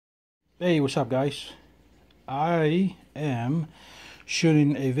Hey, what's up guys? I am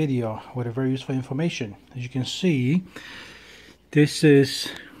shooting a video with a very useful information. As you can see, this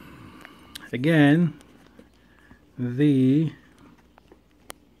is again the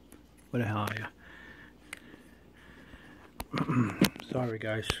what the hell are you? Sorry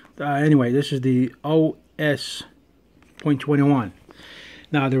guys. Anyway, this is the OS 0.21.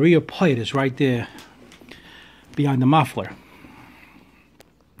 Now the rear plate is right there behind the muffler.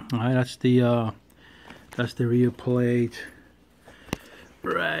 Alright, that's the rear plate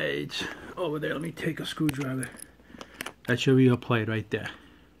right over there. Let me take a screwdriver. That's your rear plate right there.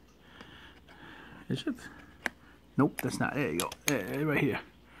 Is it? Nope, that's not. There you go. Right here.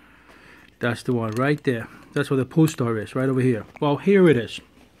 That's the one right there. That's where the pull star is, right over here. Well, here it is.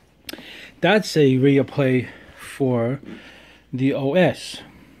 That's a rear plate for the OS.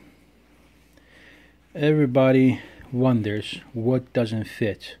 Everybody wonders what doesn't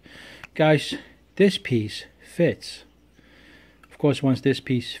fit. Guys, this piece fits. Of course, once this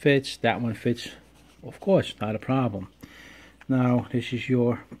piece fits, that one fits. Of course, not a problem. Now, this is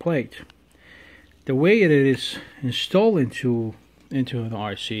your plate. The way it is installed into an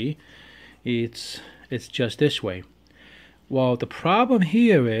RC, it's just this way. Well, the problem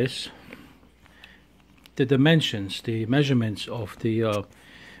here is the dimensions, the measurements of the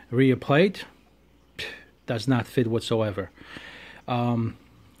rear plate does not fit whatsoever.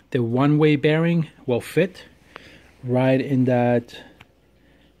 The one-way bearing will fit right in that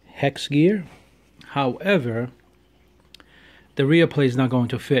hex gear. However, the rear plate is not going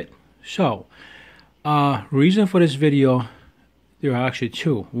to fit. So, reason for this video, there are actually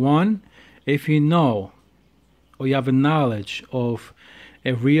two. One, if you know or you have a knowledge of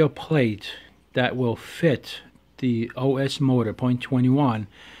a rear plate that will fit the OS motor 0.21,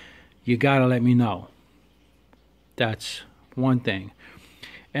 you gotta let me know. That's one thing.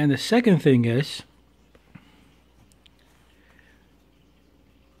 And the second thing is,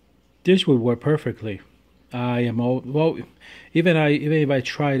 this would work perfectly. Even if I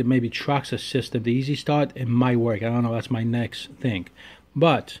tried maybe Traxxas system, the Easy Start, it might work. I don't know, that's my next thing.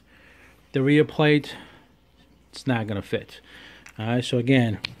 But the rear plate, it's not gonna fit. Alright, so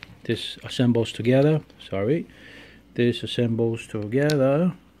again, this assembles together. This assembles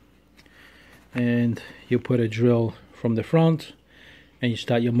together, and you put a drill from the front and you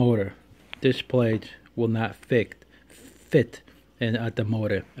start your motor. This plate will not fit at the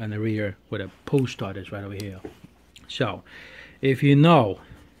motor and the rear where the pull start is right over here. So if you know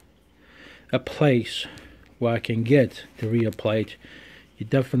a place where I can get the rear plate, you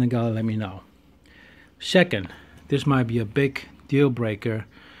definitely gotta let me know. Second, this might be a big deal breaker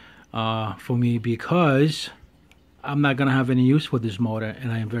for me, because I'm not gonna have any use for this motor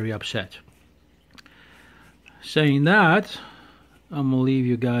and I am very upset. Saying that, I'm gonna leave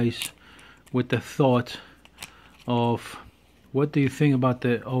you guys with the thought of, what do you think about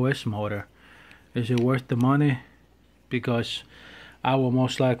the OS motor? Is it worth the money? Because I will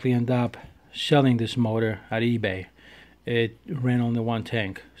most likely end up selling this motor at eBay. It ran only one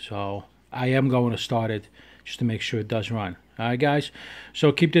tank, so I am going to start it just to make sure it does run. Alright guys,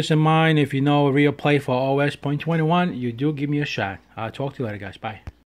 so keep this in mind. If you know a real play for OS 0.21, you do give me a shot. I'll talk to you later guys. Bye.